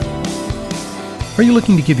Are you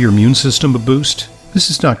looking to give your immune system a boost? This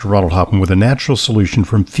is Dr. Ronald Hoffman with a natural solution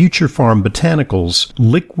from Future Farm Botanicals,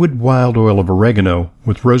 liquid wild oil of oregano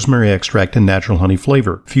with rosemary extract and natural honey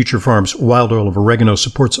flavor. Future Farm's wild oil of oregano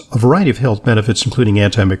supports a variety of health benefits, including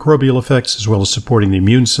antimicrobial effects, as well as supporting the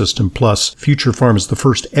immune system. Plus, Future Farm is the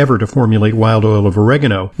first ever to formulate wild oil of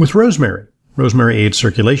oregano with rosemary. Rosemary aids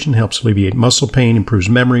circulation, helps alleviate muscle pain, improves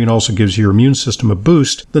memory, and also gives your immune system a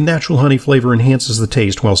boost. The natural honey flavor enhances the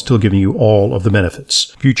taste while still giving you all of the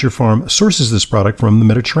benefits. Future Farm sources this product from the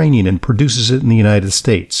Mediterranean and produces it in the United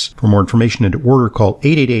States. For more information and to order, call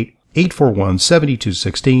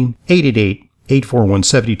 888-841-7216,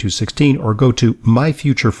 888-841-7216, or go to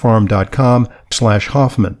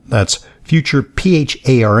myfuturefarm.com/Hoffman. That's future,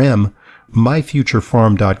 P-H-A-R-M,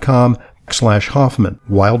 myfuturefarm.com/Hoffman.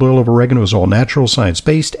 Wild oil of oregano is all natural,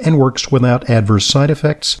 science-based, and works without adverse side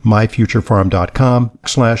effects.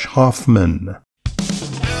 myfuturefarm.com/Hoffman.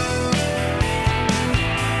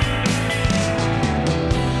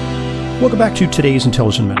 Welcome back to today's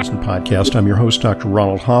Intelligent Medicine Podcast. I'm your host, Dr.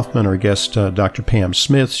 Ronald Hoffman. Our guest, Dr. Pam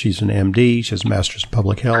Smith. She's an MD. She has a master's in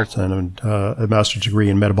public health and a master's degree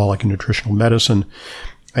in metabolic and nutritional medicine.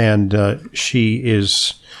 And she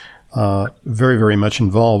is very, very much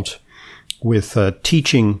involved with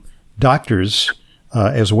teaching doctors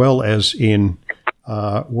as well as in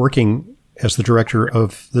working as the director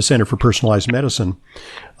of the Center for Personalized Medicine.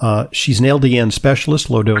 She's an LDN specialist,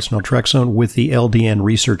 low-dose naltrexone, with the LDN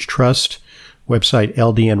Research Trust, website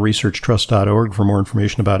ldnresearchtrust.org for more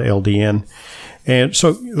information about LDN. And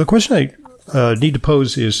so the question I need to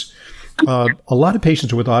pose is, a lot of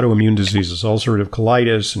patients with autoimmune diseases, ulcerative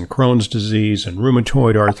colitis and Crohn's disease and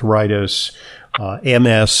rheumatoid arthritis,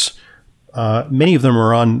 MS, many of them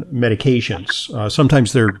are on medications.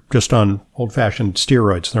 Sometimes they're just on old-fashioned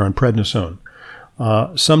steroids. They're on prednisone.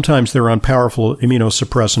 Sometimes they're on powerful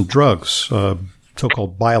immunosuppressant drugs,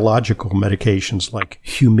 so-called biological medications like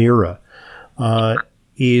Humira.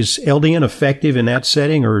 Is LDN effective in that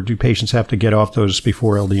setting, or do patients have to get off those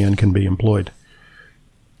before LDN can be employed?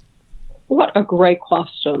 What a great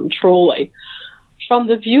question, truly. From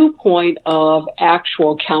the viewpoint of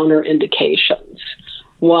actual counterindications,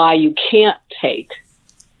 why you can't take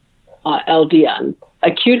LDN,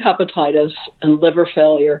 acute hepatitis and liver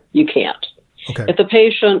failure, you can't. Okay. If the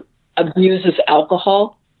patient abuses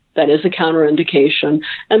alcohol, that is a counterindication.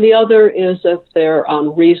 And the other is if they're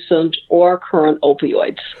on recent or current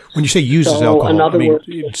opioids. When you say uses alcohol, in other words,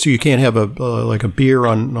 so you can't have like a beer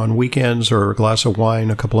on weekends or a glass of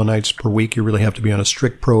wine a couple of nights per week? You really have to be on a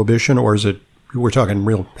strict prohibition, or is it, we're talking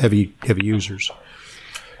real heavy users?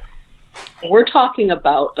 We're talking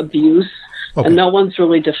about abuse, okay, and no one's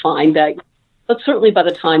really defined that. But certainly by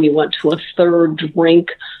the time you went to a third drink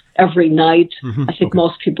every night, I think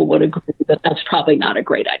most people would agree that that's probably not a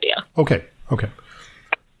great idea. Okay.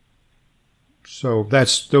 So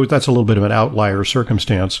that's a little bit of an outlier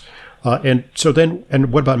circumstance. And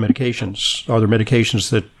what about medications? Are there medications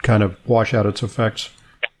that kind of wash out its effects?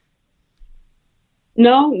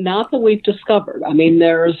 No, not that we've discovered. I mean,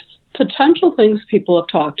 there's potential things people have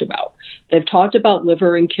talked about. They've talked about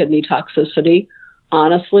liver and kidney toxicity.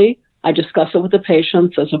 Honestly, I discuss it with the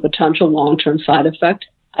patients as a potential long-term side effect.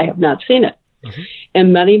 I have not seen it.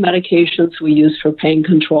 And many medications we use for pain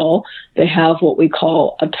control, they have what we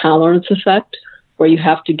call a tolerance effect, where you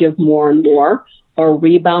have to give more and more, or a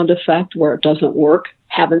rebound effect where it doesn't work.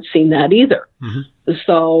 Haven't seen that either.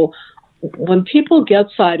 So when people get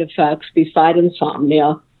side effects beside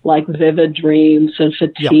insomnia, like vivid dreams and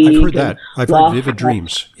fatigue. Yeah, I've heard that. I've heard vivid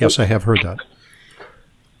dreams. Yes, I have heard that.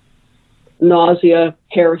 Nausea,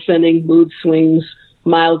 hair thinning, mood swings,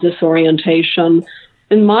 mild disorientation.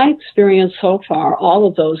 In my experience so far, all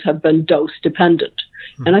of those have been dose dependent.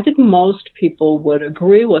 And I think most people would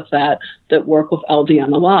agree with that work with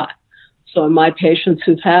LDN a lot. So in my patients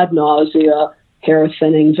who've had nausea, hair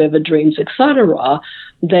thinning, vivid dreams, etc.,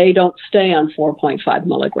 they don't stay on 4.5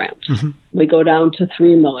 milligrams. We go down to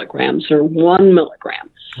 3 milligrams or 1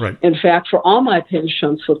 milligram. Right. In fact, for all my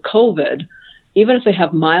patients with COVID, even if they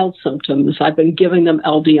have mild symptoms, I've been giving them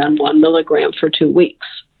LDN 1 milligram for 2 weeks,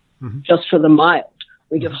 just for the mild.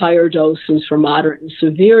 We give higher doses for moderate and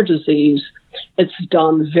severe disease. It's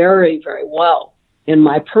done very, very well. In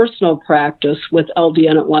my personal practice with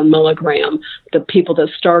LDN at 1 milligram, the people that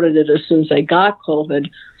started it as soon as they got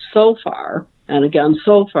COVID, so far,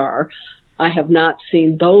 I have not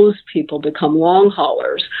seen those people become long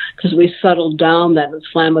haulers because we settled down that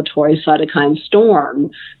inflammatory cytokine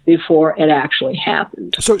storm before it actually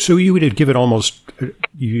happened. So you would give it almost,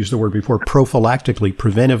 you used the word before, prophylactically,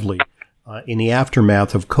 preventively, in the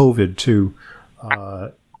aftermath of COVID to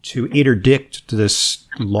to interdict this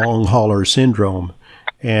long hauler syndrome.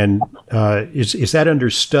 And is that under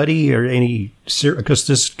study or any, because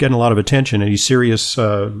this is getting a lot of attention, any serious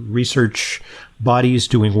research bodies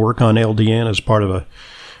doing work on LDN as part of a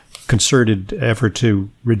concerted effort to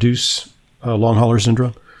reduce long hauler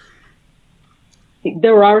syndrome?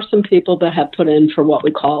 There are some people that have put in for what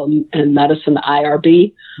we call in medicine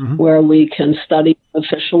IRB, where we can study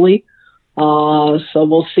officially. So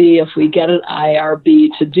we'll see if we get an IRB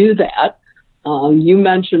to do that. You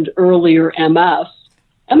mentioned earlier MS.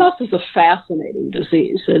 MS is a fascinating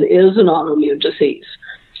disease. It is an autoimmune disease.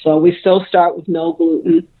 So we still start with no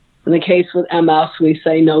gluten. In the case with MS, we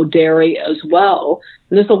say no dairy as well.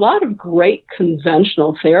 And there's a lot of great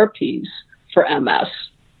conventional therapies for MS,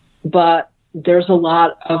 but there's a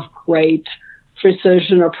lot of great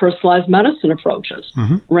precision or personalized medicine approaches,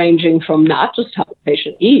 ranging from not just how the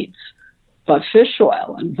patient eats, but fish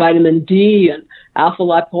oil and vitamin D and alpha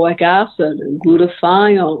lipoic acid and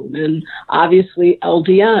glutathione and obviously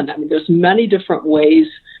LDN. I mean, there's many different ways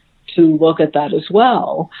to look at that as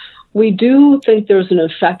well. We do think there's an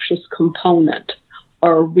infectious component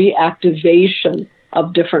or reactivation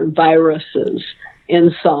of different viruses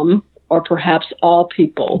in some or perhaps all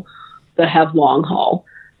people that have long haul.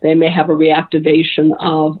 They may have a reactivation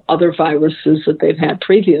of other viruses that they've had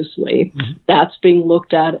previously. That's being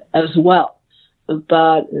looked at as well.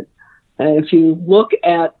 But if you look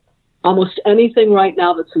at almost anything right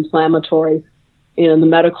now that's inflammatory in the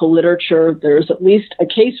medical literature, there's at least a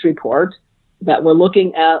case report that we're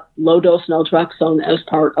looking at low-dose naltrexone as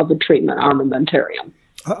part of the treatment armamentarium.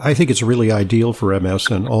 I think it's really ideal for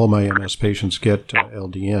MS, and all my MS patients get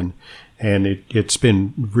LDN, and it's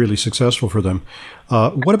been really successful for them.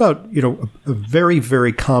 What about, a very,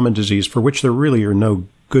 very common disease for which there really are no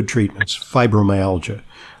good treatments, fibromyalgia?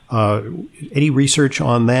 Any research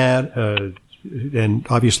on that? And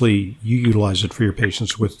obviously, you utilize it for your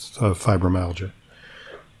patients with fibromyalgia.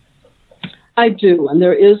 I do, and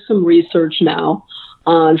there is some research now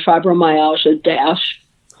on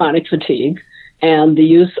fibromyalgia-chronic fatigue and the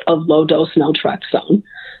use of low-dose naltrexone.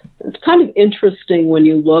 It's kind of interesting when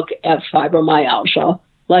you look at fibromyalgia.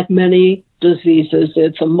 Like many diseases,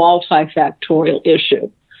 it's a multifactorial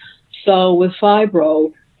issue. So with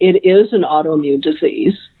fibro, it is an autoimmune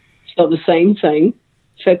disease. So the same thing,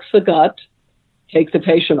 fix the gut, take the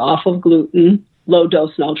patient off of gluten,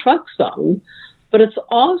 low-dose naltrexone, but it's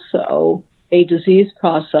also a disease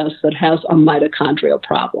process that has a mitochondrial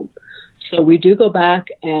problem. So we do go back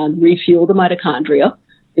and refuel the mitochondria,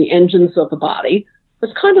 the engines of the body.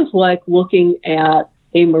 It's kind of like looking at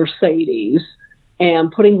a Mercedes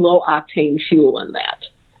and putting low-octane fuel in that.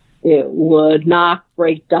 It would not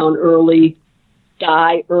break down early,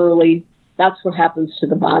 die early. That's what happens to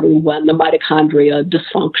the body when the mitochondria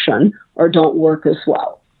dysfunction or don't work as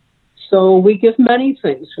well. So we give many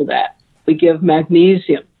things for that. We give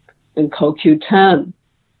magnesium and CoQ10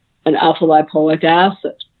 and alpha lipoic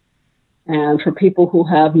acid. And for people who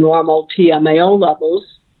have normal TMAO levels,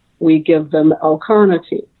 we give them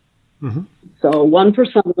L-carnitine. So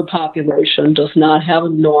 1% of the population does not have a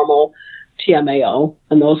normal TMAO,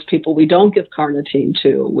 and those people we don't give carnitine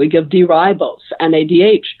to. We give D-ribose,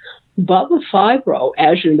 NADH. But with fibro,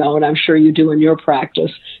 as you know, and I'm sure you do in your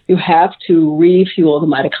practice, you have to refuel the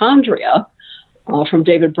mitochondria. From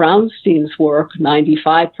David Brownstein's work,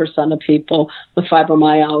 95% of people with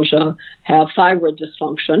fibromyalgia have thyroid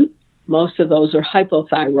dysfunction. Most of those are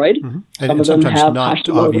hypothyroid. And sometimes not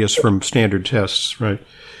obvious from standard tests, right?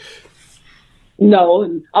 No,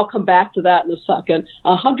 and I'll come back to that in a second.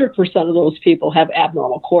 100% of those people have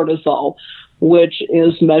abnormal cortisol, which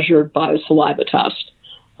is measured by a saliva test.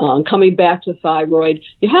 Coming back to thyroid,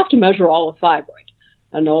 you have to measure all of thyroid.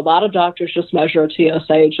 I know a lot of doctors just measure a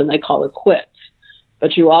TSH and they call it quits.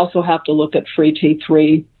 But you also have to look at free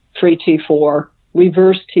T3, free T4,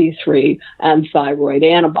 reverse T3, and thyroid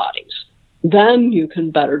antibodies. Then you can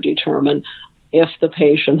better determine if the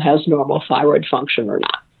patient has normal thyroid function or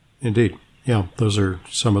not. Indeed. Yeah, those are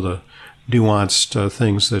some of the nuanced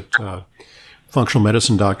things that functional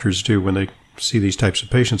medicine doctors do when they see these types of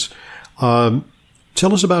patients.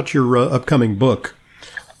 Tell us about your upcoming book,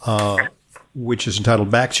 which is entitled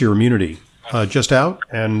Back to Your Immunity, just out,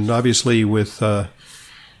 and obviously with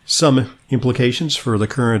some implications for the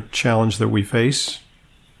current challenge that we face,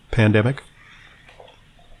 pandemic.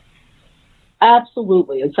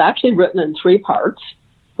 Absolutely. It's actually written in 3 parts.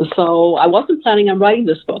 So I wasn't planning on writing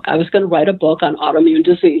this book. I was going to write a book on autoimmune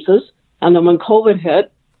diseases. And then when COVID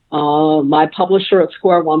hit, my publisher at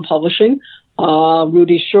Square One Publishing,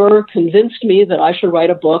 Rudy Schur, convinced me that I should write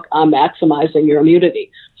a book on maximizing your immunity.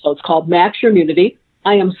 So it's called Max Your Immunity.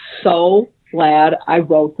 I am so glad I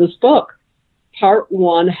wrote this book. Part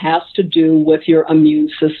 1 has to do with your immune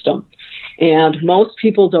system. And most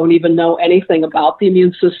people don't even know anything about the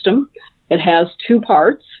immune system. It has 2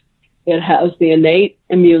 parts. It has the innate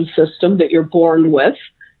immune system that you're born with,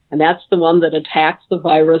 and that's the one that attacks the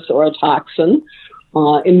virus or a toxin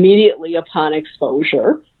immediately upon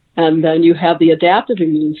exposure. And then you have the adaptive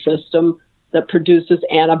immune system that produces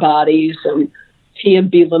antibodies and T and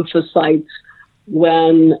B lymphocytes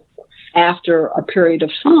when, after a period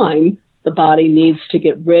of time, the body needs to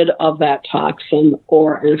get rid of that toxin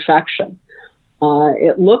or infection.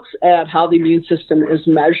 It looks at how the immune system is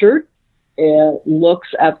measured. It looks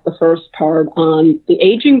at the first part on the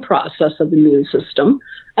aging process of the immune system.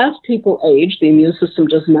 As people age, the immune system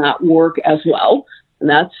does not work as well, and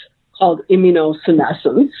that's called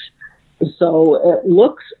immunosenescence. So it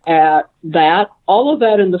looks at that, all of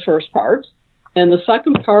that in the first part. In the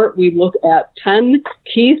second part, we look at 10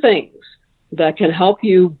 key things that can help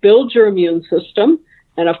you build your immune system.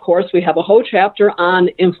 And of course, we have a whole chapter on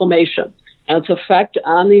inflammation and its effect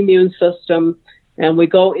on the immune system. And we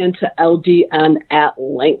go into LDN at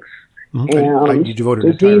length. Okay. You devoted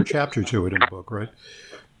an entire chapter to it in the book, right?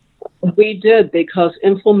 We did, because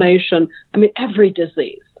inflammation, every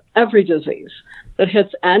disease that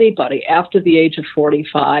hits anybody after the age of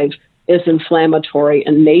 45 is inflammatory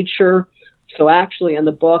in nature. So actually in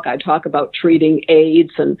the book, I talk about treating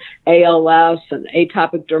AIDS and ALS and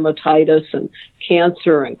atopic dermatitis and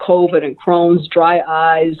cancer and COVID and Crohn's, dry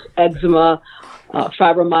eyes, eczema,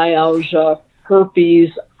 fibromyalgia,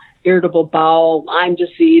 herpes, irritable bowel, Lyme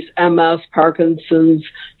disease, MS, Parkinson's,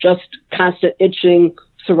 just constant itching,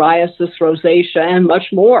 psoriasis, rosacea, and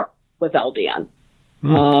much more with LDN.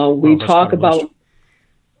 We talk about,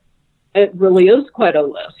 it really is quite a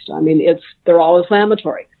list. They're all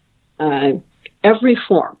inflammatory. Every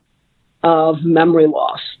form of memory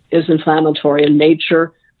loss is inflammatory in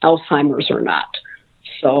nature, Alzheimer's or not.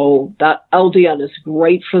 So that LDN is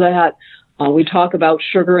great for that. We talk about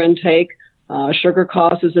sugar intake. Sugar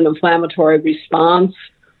causes an inflammatory response.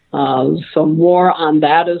 So more on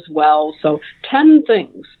that as well. So 10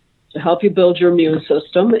 things to help you build your immune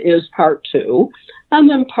system is part 2. And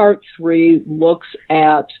then part 3 looks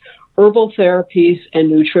at herbal therapies and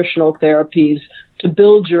nutritional therapies to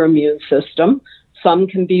build your immune system. Some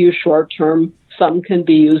can be used short-term, some can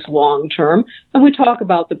be used long-term. And we talk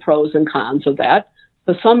about the pros and cons of that.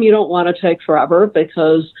 But some you don't want to take forever,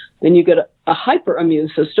 because then you get a hyperimmune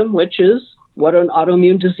system, which is what an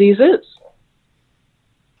autoimmune disease is.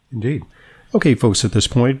 Indeed. Okay, folks, at this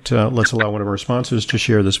point, let's allow one of our sponsors to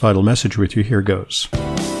share this vital message with you. Here goes.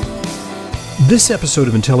 This episode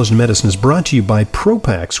of Intelligent Medicine is brought to you by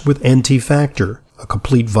Propax with NT Factor, a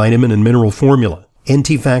complete vitamin and mineral formula.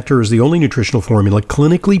 NT Factor is the only nutritional formula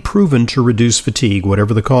clinically proven to reduce fatigue,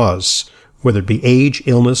 whatever the cause, whether it be age,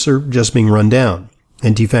 illness, or just being run down.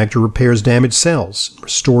 NT Factor repairs damaged cells,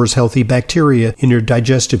 restores healthy bacteria in your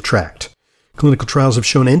digestive tract. Clinical trials have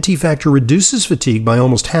shown NT Factor reduces fatigue by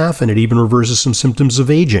almost half, and it even reverses some symptoms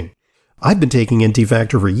of aging. I've been taking NT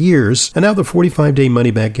Factor for years, and now the 45-day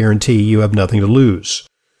money-back guarantee, you have nothing to lose.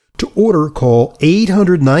 To order, call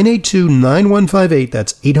 800-982-9158.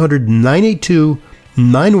 That's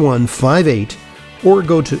 800-982-9158. Or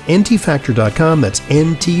go to ntfactor.com. That's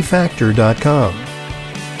ntfactor.com.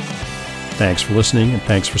 Thanks for listening, and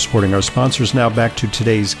thanks for supporting our sponsors. Now back to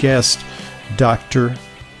today's guest, Dr.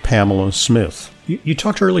 Pamela Smith. You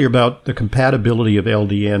talked earlier about the compatibility of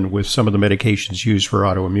LDN with some of the medications used for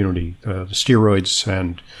autoimmunity, the steroids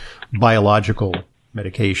and biological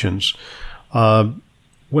medications. When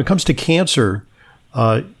it comes to cancer,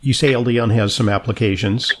 you say LDN has some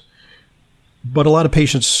applications, but a lot of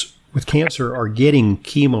patients with cancer are getting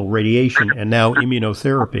chemo, radiation, and now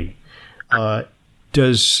immunotherapy.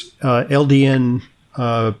 Does LDN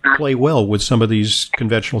play well with some of these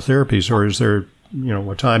conventional therapies, or is there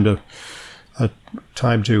a time to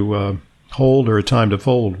hold or a time to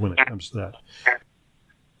fold when it comes to that?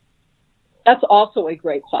 That's also a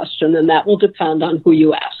great question, and that will depend on who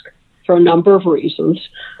you ask for a number of reasons.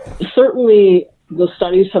 Certainly, the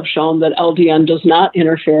studies have shown that LDN does not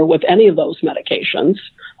interfere with any of those medications.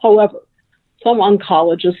 However, some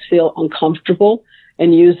oncologists feel uncomfortable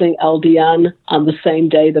in using LDN on the same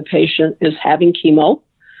day the patient is having chemo.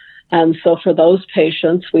 And so for those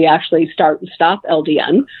patients, we actually start and stop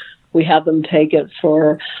LDN. We have them take it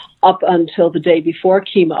for up until the day before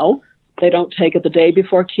chemo. They don't take it the day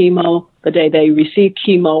before chemo, the day they receive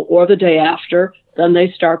chemo, or the day after. Then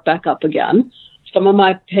they start back up again. Some of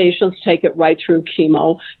my patients take it right through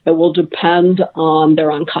chemo. It will depend on their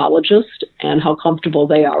oncologist and how comfortable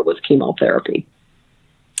they are with chemotherapy.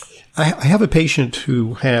 I have a patient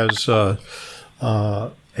who has a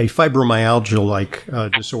fibromyalgia-like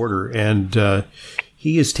disorder, and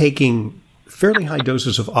he is taking fairly high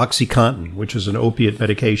doses of OxyContin, which is an opiate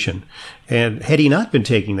medication. And had he not been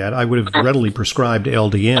taking that, I would have readily prescribed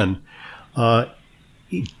LDN. Does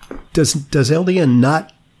LDN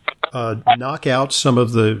not knock out some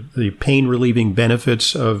of the pain-relieving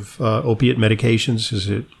benefits of opiate medications?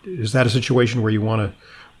 Is that a situation where you want to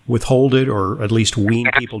withhold it or at least wean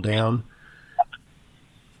people down?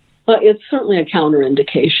 Well, it's certainly a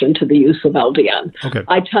counterindication to the use of LDN. Okay.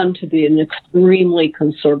 I tend to be an extremely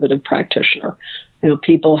conservative practitioner.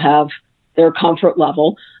 People have their comfort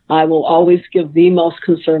level. I will always give the most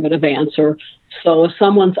conservative answer. So if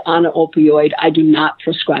someone's on an opioid, I do not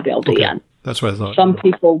prescribe LDN. Okay. That's what I thought. Some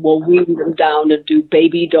people will wean them down and do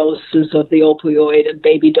baby doses of the opioid and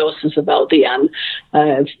baby doses of LDN.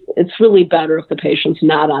 It's really better if the patient's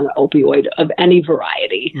not on an opioid of any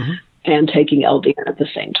variety and taking LDN at the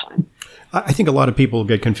same time. I think a lot of people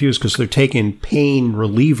get confused because they're taking pain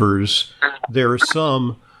relievers. There are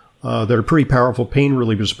some that are pretty powerful pain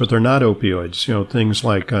relievers, but they're not opioids. Things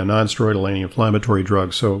like nonsteroidal anti-inflammatory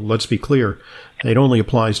drugs. So let's be clear, it only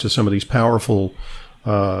applies to some of these powerful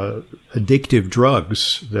addictive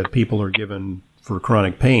drugs that people are given for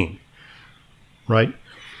chronic pain, right?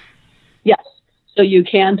 Yes. So you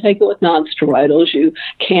can take it with nonsteroidals. You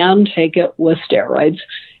can take it with steroids.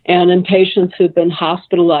 And in patients who've been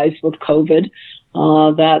hospitalized with COVID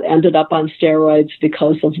that ended up on steroids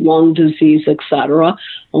because of lung disease, et cetera,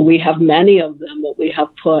 and we have many of them that we have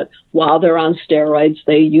put while they're on steroids.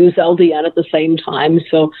 They use LDN at the same time.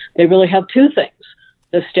 So they really have two things,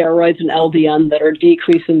 the steroids and LDN, that are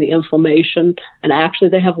decreasing the inflammation. And actually,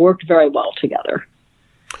 they have worked very well together.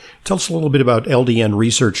 Tell us a little bit about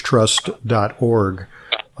ldnresearchtrust.org.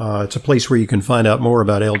 It's a place where you can find out more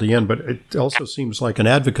about LDN, but it also seems like an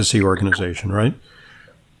advocacy organization, right?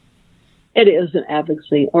 It is an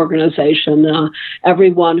advocacy organization.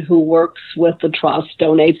 Everyone who works with the trust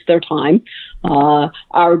donates their time.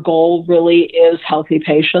 Our goal really is healthy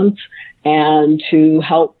patients and to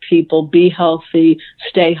help people be healthy,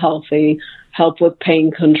 stay healthy, help with pain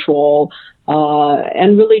control,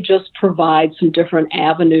 and really just provide some different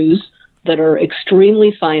avenues that are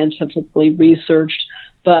extremely scientifically researched,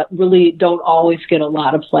 but really don't always get a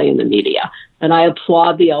lot of play in the media. And I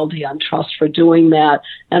applaud the LDN Trust for doing that,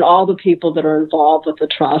 and all the people that are involved with the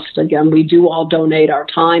Trust. Again, we do all donate our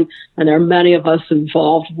time, and there are many of us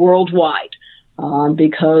involved worldwide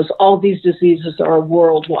because all these diseases are a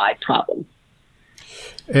worldwide problem.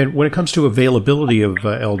 And when it comes to availability of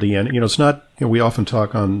LDN, it's not, we often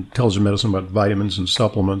talk on Intelligent Medicine about vitamins and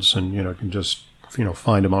supplements, and, you can just,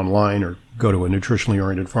 find them online or go to a nutritionally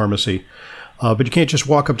oriented pharmacy. But you can't just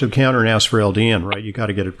walk up to the counter and ask for LDN, right? You got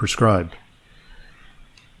to get it prescribed.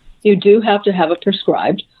 You do have to have it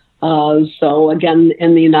prescribed. So again,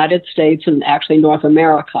 in the United States and actually North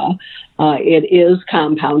America, it is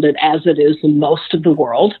compounded as it is in most of the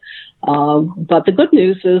world. But the good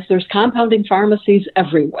news is there's compounding pharmacies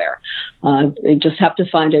everywhere. You just have to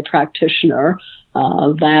find a practitioner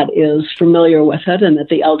that is familiar with it. And at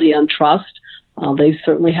the LDN Trust, they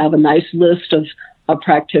certainly have a nice list of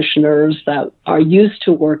practitioners that are used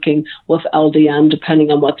to working with LDN, depending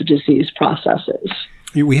on what the disease process is.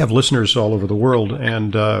 We have listeners all over the world,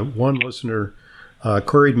 and one listener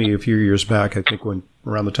queried me a few years back, I think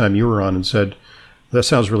around the time you were on, and said, "That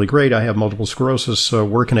sounds really great. I have multiple sclerosis.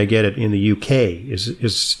 Where can I get it in the UK?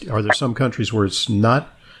 Are there some countries where it's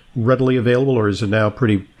not readily available, or is it now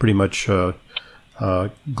pretty much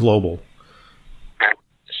global?"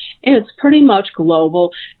 It's pretty much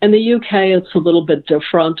global. In the UK, it's a little bit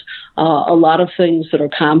different. A lot of things that are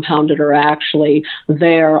compounded are actually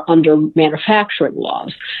there under manufacturing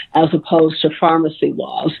laws as opposed to pharmacy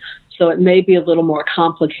laws. So it may be a little more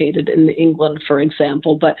complicated in England, for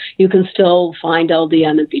example, but you can still find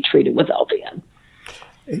LDN and be treated with LDN.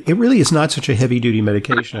 It really is not such a heavy-duty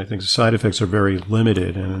medication. I think the side effects are very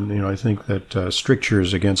limited, and I think that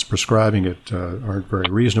strictures against prescribing it aren't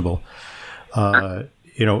very reasonable.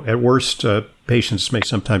 At worst, patients may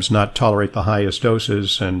sometimes not tolerate the highest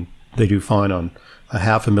doses, and they do fine on a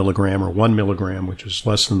 0.5 milligram or 1 milligram, which is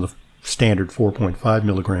less than the standard 4.5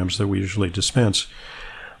 milligrams that we usually dispense.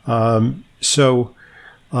 So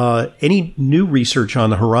any new research on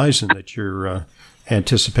the horizon that you're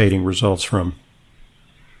anticipating results from?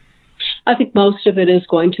 I think most of it is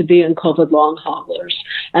going to be in COVID long haulers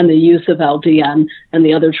and the use of LDN and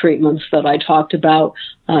the other treatments that I talked about.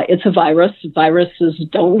 It's a virus. Viruses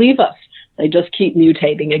don't leave us. They just keep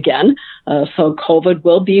mutating again. So COVID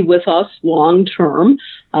will be with us long term.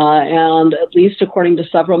 And at least according to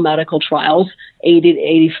several medical trials, 80 to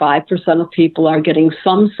 85% of people are getting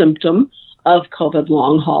some symptom of COVID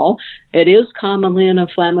long haul. It is commonly an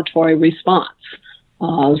inflammatory response.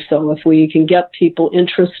 So if we can get people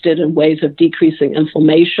interested in ways of decreasing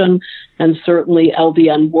inflammation, and certainly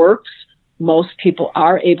LDN works, most people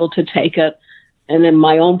are able to take it. And in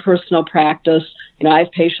my own personal practice, I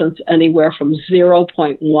have patients anywhere from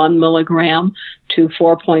 0.1 milligram to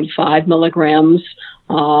 4.5 milligrams.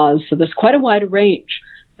 So there's quite a wide range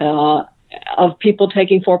of people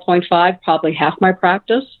taking 4.5, probably half my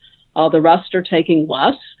practice. The rest are taking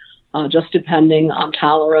less, just depending on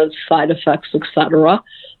tolerance, side effects, etc.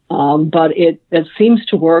 But it seems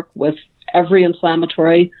to work with every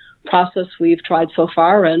inflammatory process we've tried so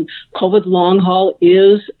far, and COVID long haul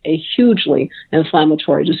is a hugely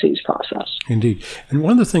inflammatory disease process. Indeed. And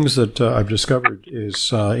one of the things that I've discovered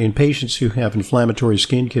is in patients who have inflammatory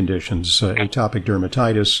skin conditions, atopic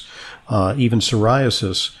dermatitis, even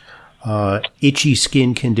psoriasis, itchy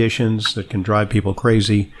skin conditions that can drive people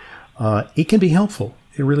crazy, it can be helpful.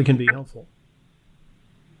 It really can be helpful.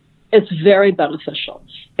 It's very beneficial.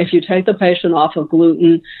 If you take the patient off of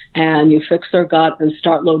gluten and you fix their gut and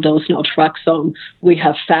start low-dose naltrexone, we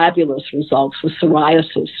have fabulous results with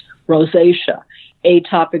psoriasis, rosacea,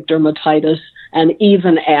 atopic dermatitis, and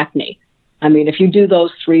even acne. I mean, if you do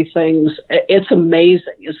those three things, it's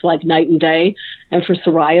amazing. It's like night and day. And for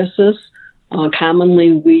psoriasis,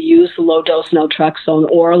 commonly we use the low-dose naltrexone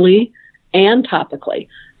orally and topically.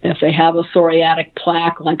 If they have a psoriatic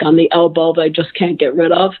plaque, like on the elbow, they just can't get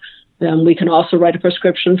rid of, then we can also write a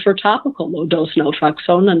prescription for topical low-dose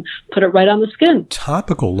naltrexone and put it right on the skin.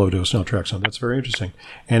 Topical low-dose naltrexone. That's very interesting.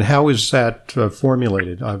 And how is that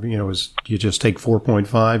formulated? Is you just take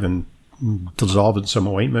 4.5 and dissolve it in some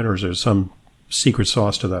ointment, or is there some secret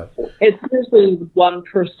sauce to that? It's usually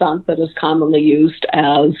 1% that is commonly used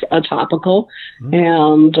as a topical. Mm-hmm.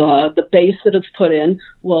 And the base that it's put in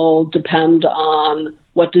will depend on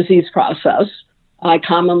what disease process. I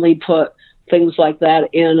commonly put things like that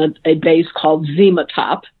in a base called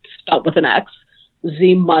Zematop, spelled with an X,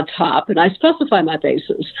 Zematop, and I specify my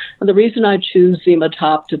bases. And the reason I choose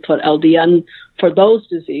Zematop to put LDN for those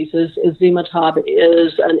diseases is Zematop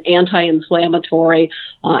is an anti-inflammatory,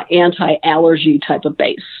 anti-allergy type of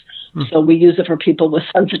base. So we use it for people with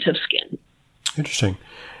sensitive skin. Interesting.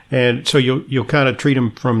 And so you'll kind of treat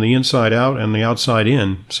them from the inside out and the outside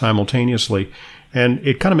in simultaneously. And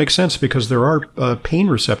it kind of makes sense because there are pain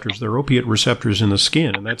receptors, there are opiate receptors in the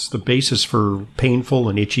skin, and that's the basis for painful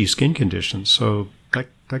and itchy skin conditions. So that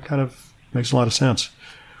kind of makes a lot of sense.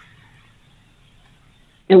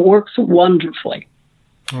 It works wonderfully.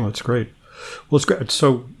 Oh, that's great. Well, it's great.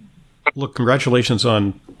 So, look, congratulations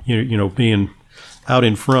on being out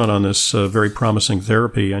in front on this very promising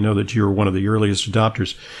therapy. I know that you're one of the earliest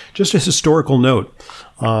adopters. Just a historical note,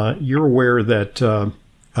 you're aware that a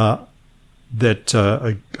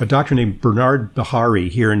doctor named Bernard Behari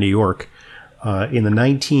here in New York in the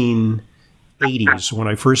 1980s, when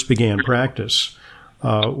I first began practice,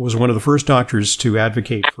 was one of the first doctors to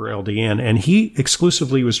advocate for LDN, and he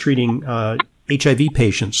exclusively was treating HIV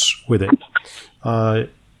patients with it.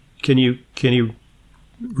 Can you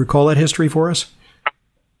recall that history for us?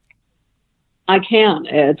 I can.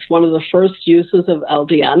 It's one of the first uses of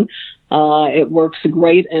LDN. It works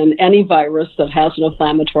great in any virus that has an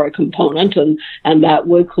inflammatory component, and that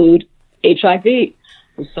would include HIV.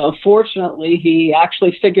 So fortunately, he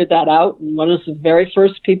actually figured that out, and one of the very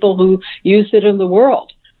first people who used it in the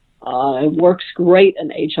world. It works great in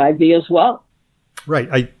HIV as well.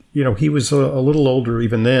 Right. He was a little older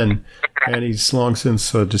even then, and he's long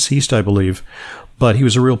since deceased, I believe. But he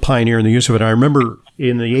was a real pioneer in the use of it. I remember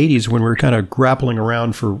in the 80s when we were kind of grappling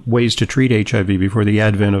around for ways to treat HIV before the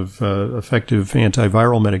advent of effective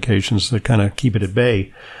antiviral medications that kind of keep it at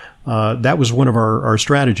bay. That was one of our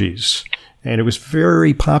strategies, and it was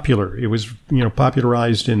very popular. It was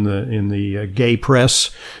popularized in the gay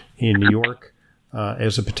press in New York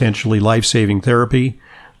as a potentially life-saving therapy.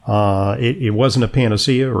 It wasn't a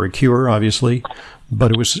panacea or a cure, obviously,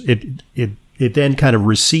 but it then kind of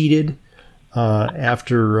receded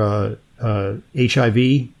after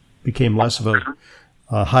HIV became less of a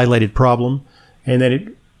highlighted problem, and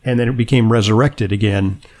then it became resurrected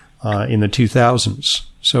again in the 2000s.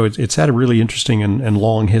 So it's had a really interesting and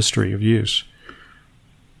long history of use.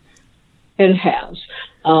 It has.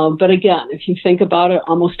 But again, if you think about it,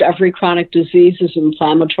 almost every chronic disease is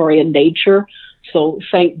inflammatory in nature. So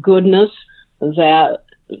thank goodness that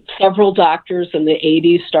several doctors in the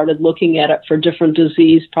 80s started looking at it for different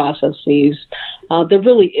disease processes. There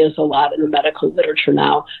really is a lot in the medical literature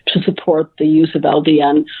now to support the use of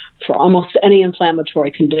LDN for almost any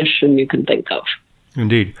inflammatory condition you can think of.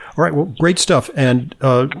 Indeed. All right. Well, great stuff. And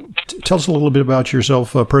tell us a little bit about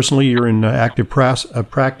yourself personally. You're in active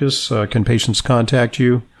practice. Can patients contact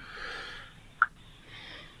you?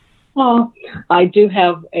 Well, I do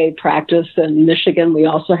have a practice in Michigan. We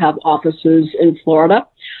also have offices in Florida.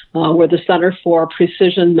 We're the Center for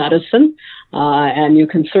Precision Medicine. And you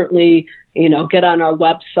can certainly, get on our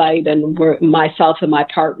website, and myself and my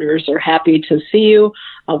partners are happy to see you.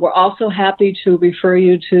 We're also happy to refer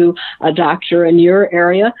you to a doctor in your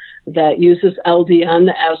area that uses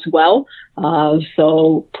LDN as well.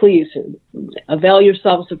 So please avail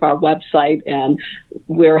yourselves of our website, and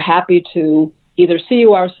we're happy to either see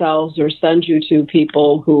you ourselves or send you to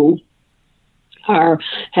people who have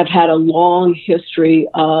had a long history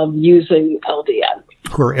of using LDN.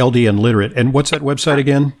 Who are LDN literate. And what's that website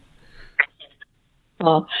again?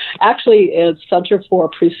 Actually, it's Center for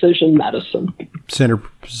Precision Medicine. Center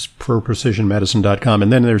for Precision Medicine.com.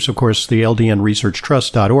 And then there's, of course, the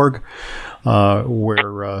LDNResearchTrust.org,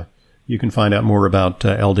 where you can find out more about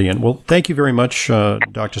LDN. Well, thank you very much,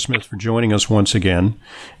 Dr. Smith, for joining us once again.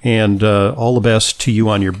 And all the best to you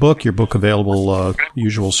on your book. Your book available,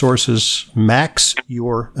 usual sources, Max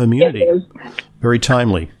Your Immunity. Very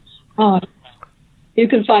timely. You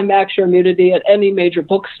can find Max Your Immunity at any major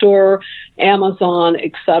bookstore, Amazon,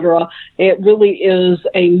 etc. It really is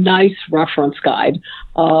a nice reference guide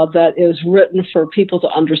that is written for people to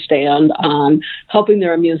understand on helping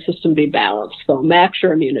their immune system be balanced. So Max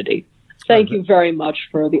Your Immunity. Thank you very much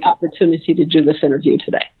for the opportunity to do this interview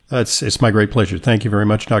today. It's my great pleasure. Thank you very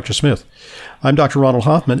much, Dr. Smith. I'm Dr. Ronald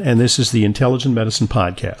Hoffman, and this is the Intelligent Medicine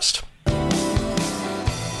Podcast.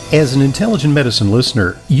 As an Intelligent Medicine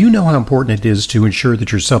listener, you know how important it is to ensure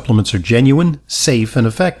that your supplements are genuine, safe, and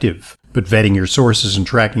effective. But vetting your sources and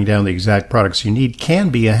tracking down the exact products you need can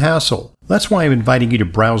be a hassle. That's why I'm inviting you to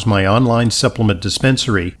browse my online supplement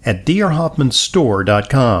dispensary at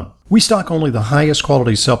drhoffmanstore.com. We stock only the highest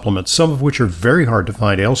quality supplements, some of which are very hard to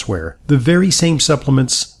find elsewhere. The very same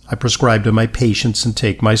supplements I prescribe to my patients and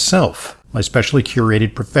take myself. My specially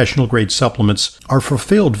curated professional-grade supplements are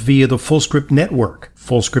fulfilled via the FullScript network.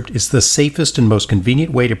 FullScript is the safest and most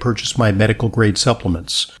convenient way to purchase my medical-grade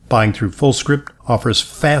supplements. Buying through FullScript offers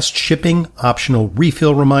fast shipping, optional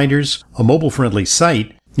refill reminders, a mobile-friendly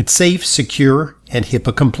site. It's safe, secure, and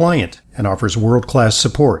HIPAA-compliant, and offers world-class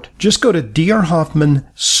support. Just go to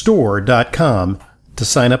drhoffmanstore.com to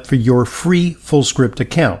sign up for your free FullScript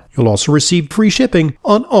account. You'll also receive free shipping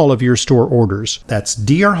on all of your store orders. That's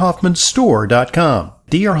drhoffmanstore.com.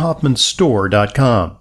 drhoffmanstore.com.